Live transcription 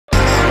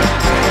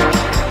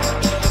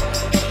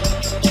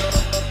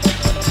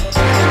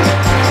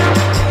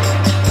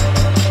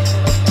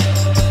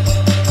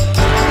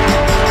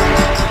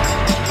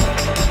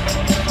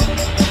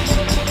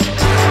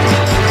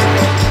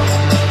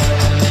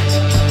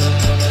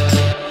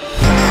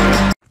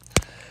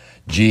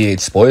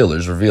GH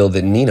spoilers reveal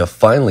that Nina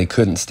finally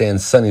couldn't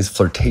stand Sunny's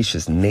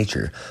flirtatious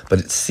nature, but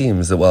it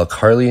seems that while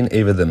Carly and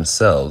Ava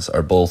themselves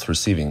are both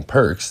receiving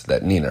perks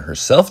that Nina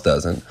herself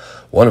doesn't,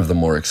 one of the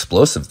more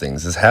explosive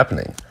things is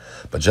happening.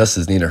 But just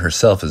as Nina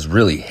herself is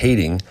really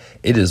hating,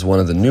 it is one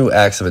of the new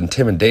acts of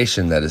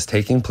intimidation that is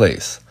taking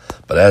place.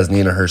 But as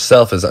Nina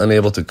herself is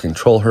unable to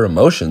control her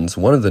emotions,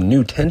 one of the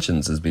new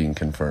tensions is being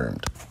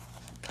confirmed.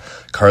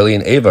 Carly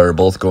and Ava are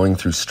both going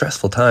through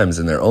stressful times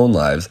in their own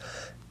lives,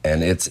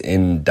 and it's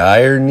in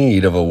dire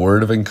need of a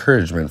word of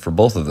encouragement for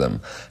both of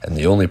them, and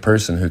the only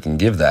person who can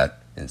give that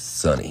is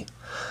Sunny.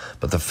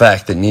 But the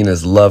fact that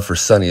Nina's love for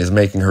Sunny is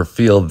making her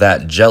feel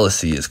that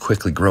jealousy is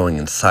quickly growing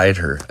inside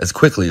her as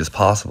quickly as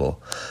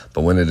possible.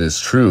 But when it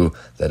is true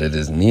that it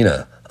is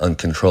Nina,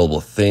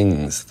 uncontrollable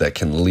things that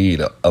can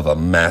lead of a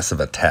massive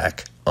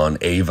attack on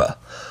Ava.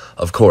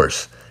 Of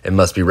course, it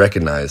must be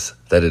recognized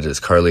that it is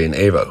Carly and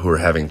Ava who are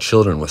having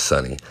children with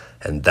Sunny,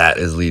 and that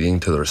is leading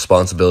to the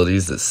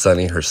responsibilities that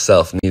Sunny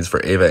herself needs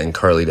for Ava and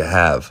Carly to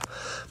have.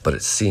 But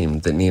it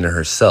seemed that Nina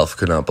herself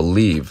could not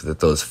believe that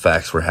those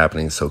facts were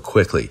happening so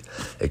quickly.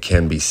 It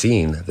can be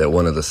seen that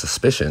one of the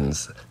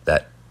suspicions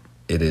that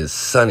it is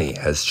Sunny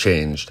has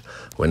changed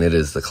when it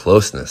is the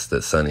closeness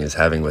that Sunny is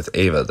having with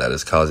Ava that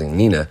is causing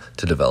Nina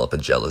to develop a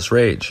jealous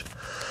rage.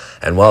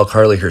 And while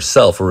Carly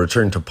herself will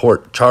return to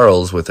Port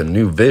Charles with a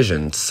new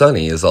vision,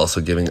 Sunny is also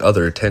giving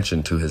other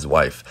attention to his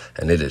wife,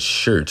 and it is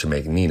sure to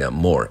make Nina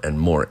more and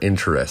more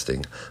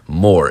interesting,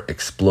 more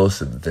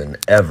explosive than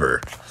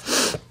ever.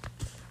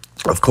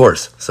 Of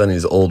course,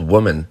 Sunny's old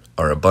women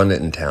are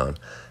abundant in town,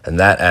 and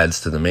that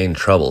adds to the main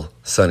trouble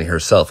Sunny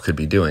herself could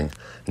be doing.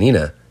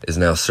 Nina is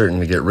now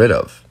certain to get rid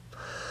of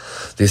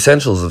the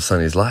essentials of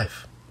Sunny's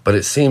life. But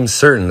it seems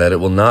certain that it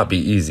will not be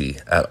easy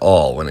at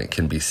all when it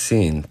can be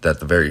seen that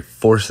the very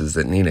forces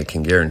that Nina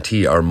can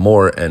guarantee are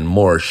more and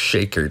more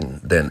shaken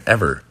than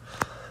ever.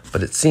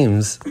 But it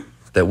seems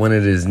that when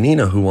it is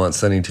Nina who wants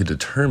Sunny to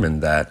determine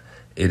that,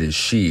 it is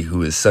she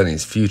who is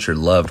Sunny's future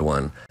loved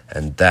one,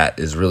 and that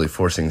is really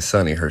forcing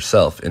Sunny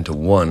herself into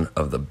one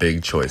of the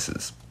big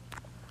choices.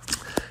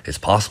 It's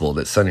possible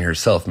that Sunny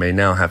herself may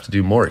now have to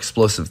do more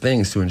explosive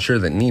things to ensure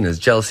that Nina's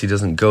jealousy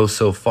doesn't go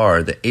so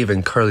far that Ava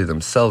and Carly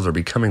themselves are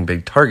becoming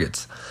big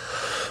targets.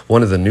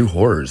 One of the new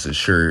horrors is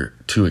sure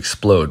to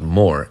explode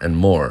more and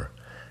more,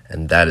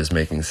 and that is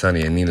making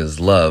Sunny and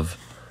Nina's love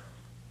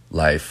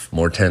life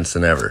more tense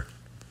than ever.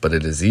 But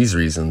it is these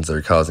reasons that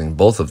are causing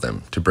both of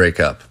them to break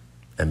up.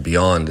 And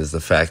beyond is the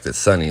fact that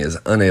Sunny is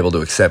unable to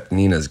accept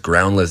Nina's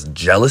groundless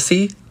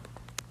jealousy.